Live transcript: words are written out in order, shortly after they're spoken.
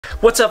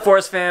What's up,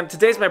 Forest fam?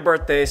 Today's my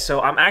birthday,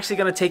 so I'm actually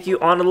gonna take you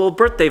on a little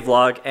birthday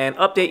vlog and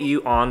update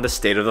you on the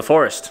state of the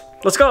forest.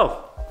 Let's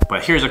go!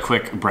 But here's a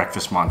quick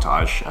breakfast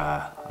montage.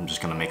 I'm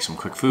just gonna make some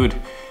quick food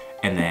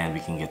and then we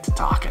can get to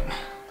talking.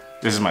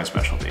 This is my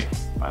specialty,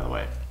 by the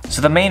way.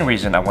 So the main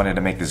reason I wanted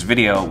to make this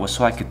video was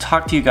so I could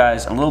talk to you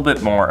guys a little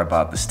bit more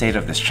about the state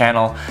of this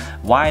channel,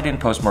 why I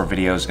didn't post more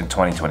videos in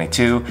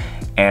 2022,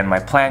 and my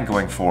plan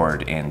going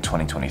forward in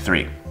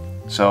 2023.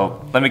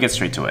 So let me get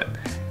straight to it.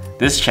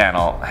 This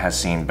channel has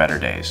seen better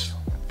days,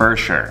 for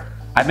sure.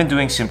 I've been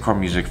doing simcore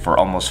music for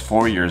almost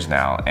 4 years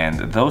now,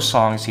 and those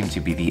songs seem to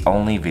be the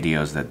only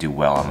videos that do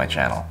well on my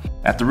channel.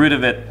 At the root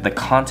of it, the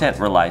content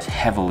relies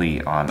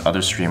heavily on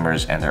other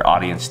streamers and their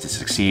audience to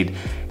succeed,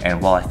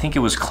 and while I think it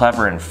was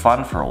clever and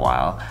fun for a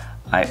while,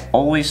 I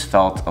always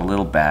felt a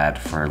little bad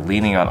for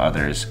leaning on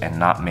others and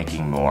not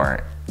making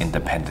more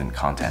independent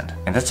content.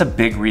 And that's a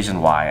big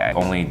reason why I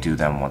only do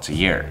them once a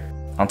year.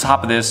 On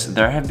top of this,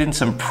 there have been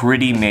some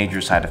pretty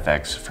major side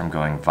effects from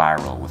going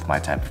viral with my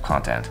type of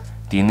content.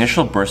 The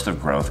initial burst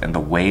of growth and the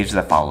waves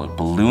that followed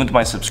ballooned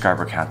my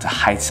subscriber count to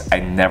heights I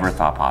never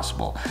thought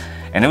possible.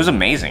 And it was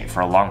amazing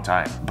for a long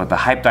time. But the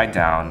hype died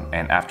down,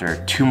 and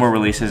after 2 more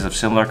releases of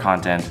similar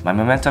content, my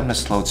momentum has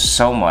slowed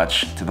so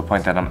much to the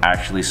point that I'm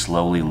actually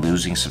slowly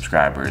losing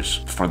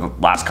subscribers for the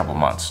last couple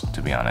months,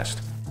 to be honest.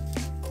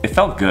 It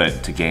felt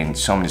good to gain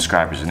so many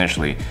subscribers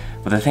initially,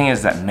 but the thing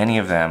is that many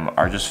of them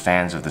are just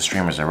fans of the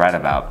streamers I write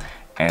about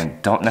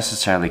and don't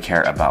necessarily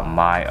care about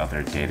my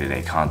other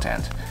day-to-day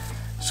content.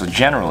 So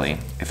generally,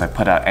 if I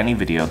put out any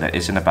video that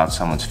isn't about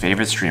someone's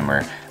favorite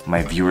streamer,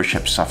 my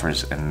viewership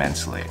suffers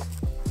immensely.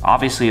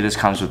 Obviously, this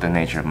comes with the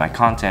nature of my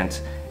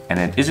content, and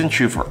it isn't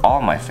true for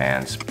all my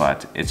fans,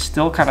 but it's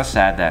still kind of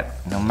sad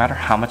that no matter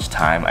how much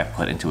time I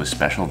put into a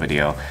special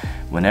video,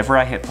 whenever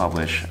I hit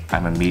publish,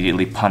 I'm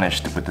immediately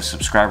punished with the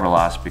subscriber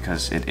loss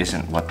because it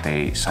isn't what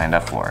they signed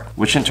up for,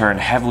 which in turn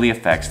heavily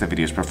affects the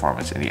video's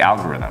performance in the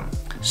algorithm.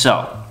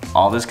 So,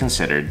 all this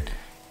considered,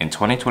 in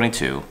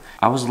 2022,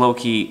 I was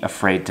low-key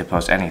afraid to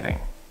post anything,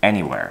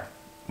 anywhere.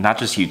 Not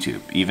just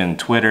YouTube, even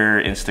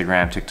Twitter,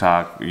 Instagram,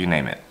 TikTok, you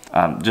name it.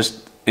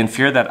 Just in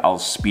fear that I'll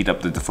speed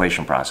up the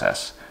deflation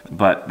process.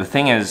 But the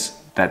thing is,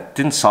 that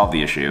didn't solve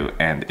the issue,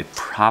 and it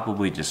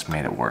probably just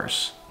made it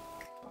worse.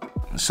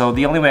 So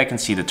the only way I can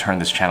see to turn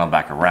this channel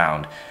back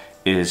around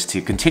is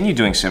to continue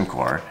doing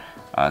simcore,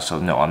 so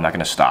no, I'm not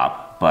gonna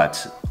stop,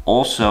 but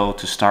also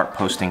to start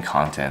posting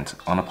content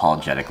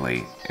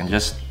unapologetically and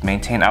just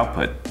maintain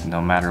output no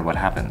matter what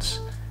happens.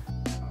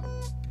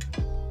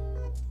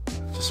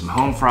 Just some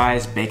home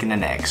fries, bacon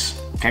and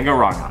eggs. Can't go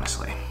wrong,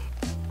 honestly.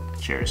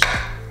 Cheers.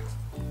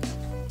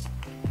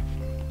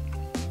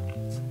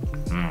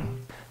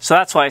 So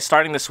that's why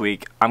starting this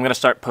week, I'm gonna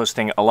start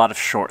posting a lot of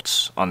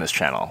shorts on this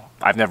channel.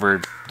 I've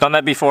never done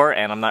that before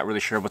and I'm not really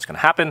sure what's gonna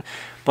happen,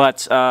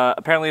 but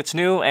apparently it's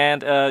new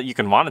and you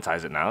can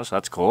monetize it now, so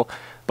that's cool.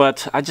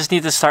 But I just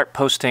need to start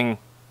posting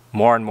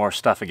more and more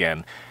stuff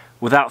again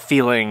without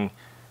feeling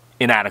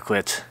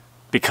inadequate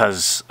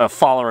because of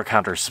follower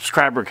count or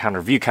subscriber count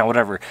or view count,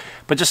 whatever,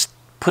 but just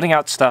putting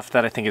out stuff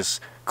that I think is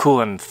cool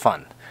and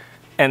fun.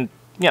 And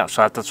yeah,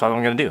 so that's what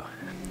I'm gonna do.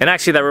 And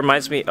actually that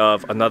reminds me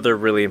of another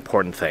really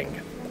important thing.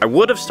 I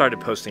would have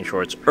started posting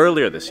shorts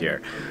earlier this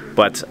year,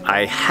 but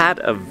I had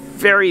a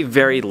very,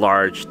 very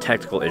large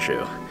technical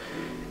issue.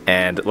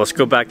 And let's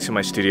go back to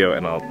my studio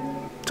and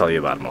I'll tell you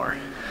about it more.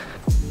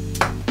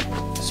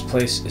 This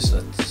place is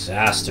a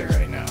disaster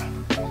right now.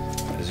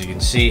 As you can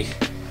see,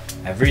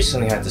 I've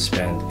recently had to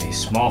spend a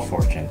small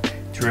fortune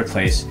to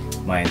replace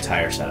my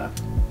entire setup.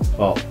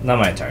 Well, not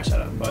my entire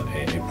setup, but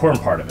an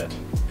important part of it.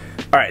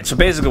 Alright, so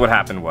basically what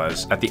happened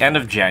was, at the end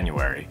of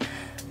January,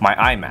 my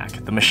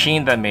iMac, the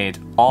machine that made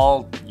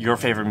all your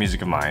favorite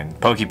music of mine,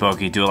 Pokey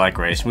Pokey, Do It Like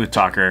Ray, Smooth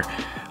Talker,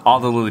 all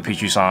the Lily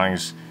Pichu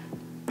songs,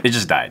 it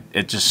just died.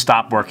 It just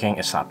stopped working,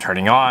 it stopped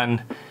turning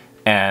on,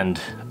 and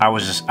I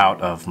was just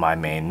out of my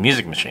main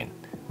music machine,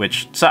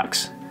 which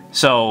sucks.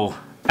 So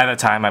at the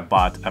time I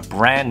bought a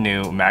brand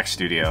new Mac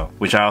Studio,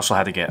 which I also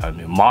had to get a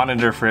new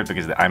monitor for it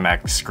because the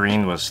iMac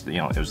screen was,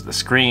 it was the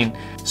screen.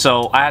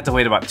 So I had to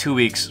wait about 2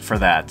 weeks for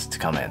that to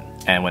come in.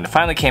 And when it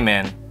finally came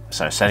in, I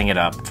started setting it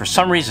up. For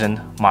some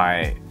reason,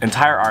 my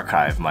entire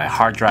archive, my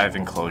hard drive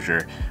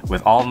enclosure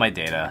with all of my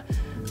data,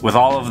 with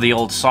all of the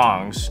old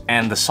songs,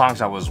 and the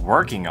songs I was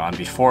working on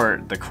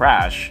before the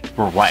crash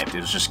were wiped. It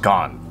was just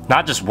gone.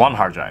 Not just one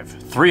hard drive,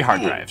 3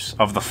 hard drives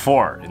of the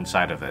 4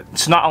 inside of it.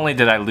 So not only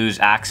did I lose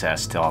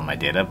access to all my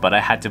data, but I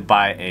had to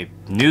buy a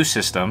new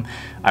system.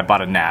 I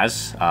bought a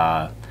NAS.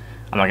 I'm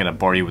not gonna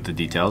bore you with the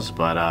details,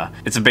 but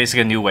it's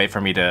basically a new way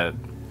for me to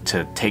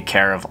take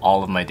care of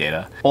all of my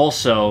data.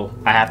 Also,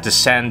 I have to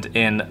send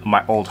in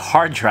my old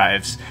hard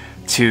drives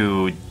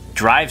to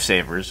Drive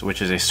Savers,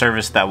 which is a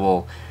service that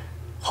will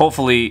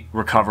hopefully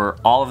recover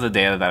all of the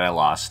data that I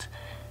lost,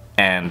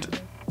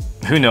 and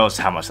who knows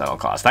how much that'll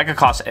cost. That could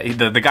cost,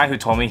 the guy who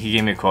told me, he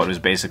gave me a quote, it was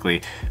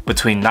basically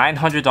between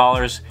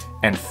 $900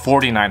 and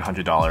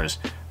 $4,900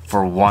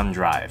 for 1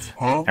 drive.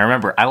 And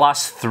remember, I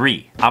lost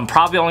 3. I'm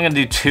probably only gonna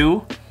do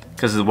 2,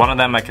 because one of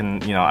them I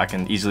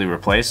can easily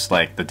replace,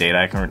 like the data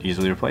I can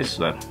easily replace.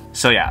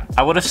 So yeah,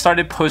 I would have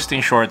started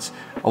posting shorts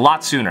a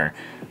lot sooner,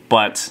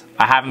 but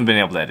I haven't been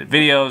able to edit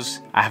videos,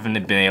 I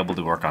haven't been able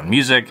to work on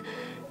music,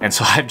 and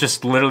so I've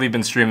just literally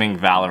been streaming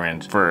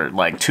Valorant for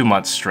like 2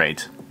 months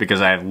straight because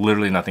I have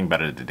literally nothing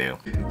better to do.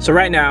 So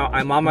right now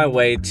I'm on my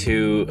way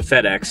to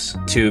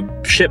FedEx to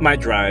ship my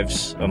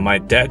drives, my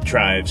dead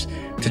drives,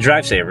 to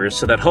Drive Savers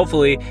so that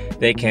hopefully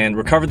they can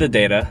recover the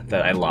data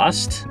that I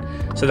lost,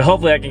 so that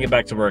hopefully I can get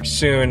back to work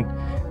soon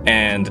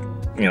and,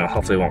 you know,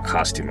 hopefully it won't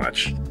cost too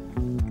much.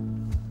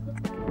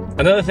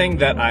 Another thing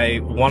that I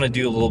want to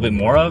do a little bit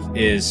more of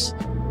is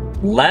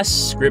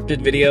less scripted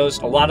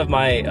videos. A lot of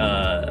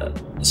my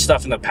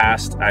stuff in the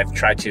past I've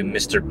tried to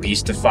Mr.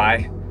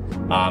 Beastify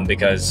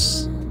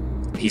because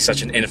he's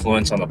such an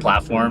influence on the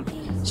platform.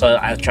 So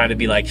I try to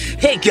be like,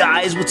 hey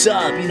guys, what's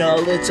up? You know,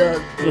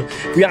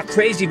 we got a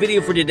crazy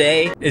video for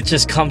today. It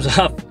just comes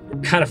up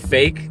kind of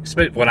fake,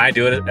 when I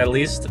do it at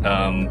least.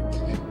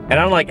 And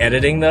I don't like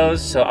editing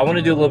those, so I want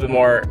to do a little bit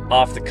more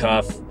off the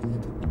cuff,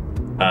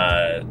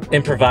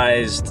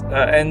 improvised,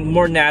 and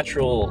more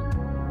natural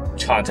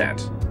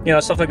content. You know,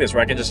 stuff like this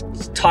where I can just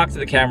talk to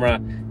the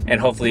camera and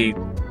hopefully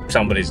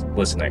somebody's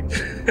listening.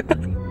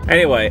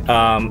 Anyway,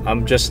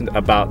 I'm just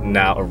about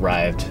now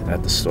arrived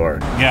at the store.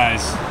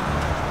 Guys,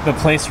 the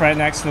place right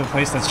next to the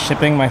place that's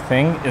shipping my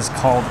thing is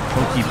called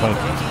Pokey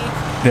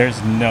Pokey.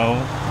 There's no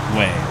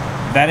way.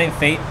 If that ain't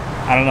fate,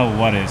 I don't know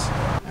what is.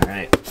 All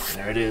right,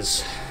 there it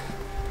is.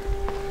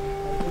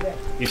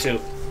 You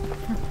too.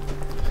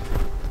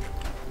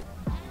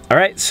 All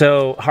right,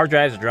 so hard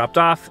drives are dropped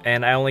off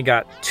and I only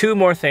got two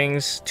more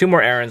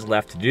errands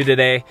left to do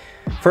today.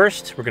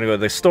 First, we're gonna go to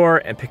the store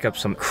and pick up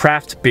some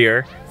craft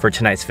beer for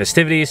tonight's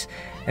festivities.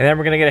 And then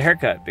we're gonna get a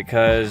haircut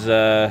because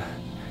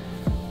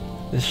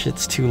this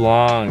shit's too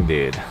long,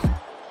 dude.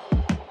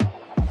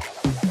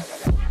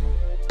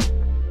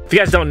 If you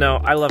guys don't know,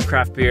 I love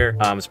craft beer.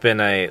 It's been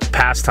a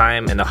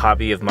pastime and a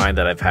hobby of mine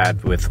that I've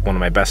had with one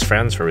of my best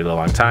friends for a really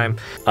long time.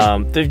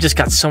 They've just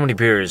got so many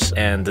beers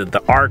and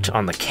the art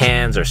on the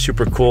cans are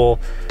super cool.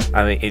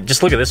 I mean,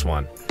 just look at this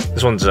one.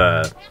 This one's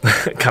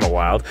kind of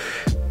wild.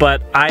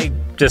 But I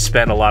just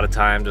spend a lot of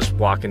time just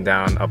walking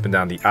up and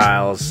down the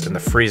aisles in the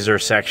freezer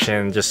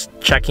section, just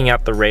checking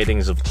out the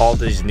ratings of all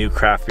these new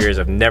craft beers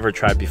I've never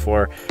tried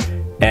before.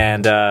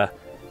 And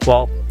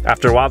well,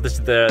 after a while, these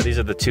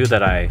are the two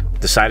that I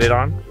decided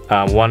on.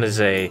 One is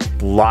a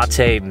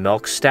latte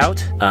milk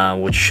stout,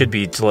 which should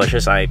be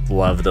delicious. I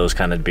love those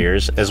kind of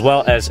beers, as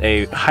well as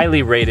a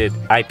highly rated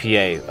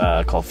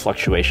IPA called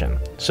Fluctuation.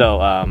 So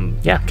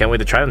yeah, can't wait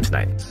to try them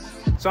tonight.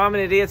 So I'm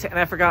an idiot and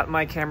I forgot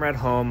my camera at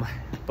home,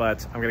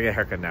 but I'm gonna get a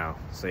haircut now.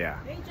 So yeah.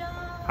 Hey, Joe.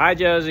 Hi,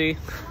 Josie.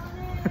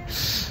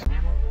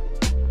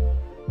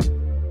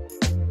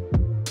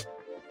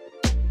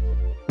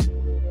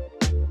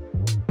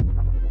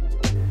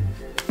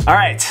 All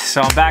right,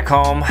 so I'm back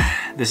home.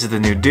 This is the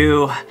new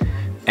do,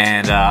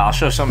 and I'll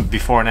show some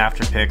before and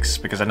after pics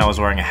because I know I was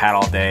wearing a hat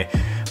all day,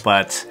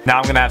 but now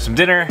I'm gonna have some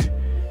dinner,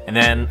 and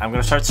then I'm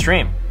gonna start the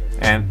stream.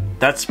 And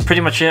that's pretty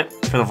much it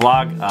for the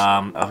vlog.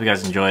 I hope you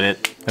guys enjoyed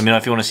it. Let me know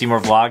if you wanna see more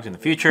vlogs in the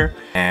future,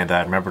 and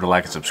remember to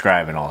like and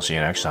subscribe, and I'll see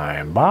you next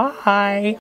time. Bye.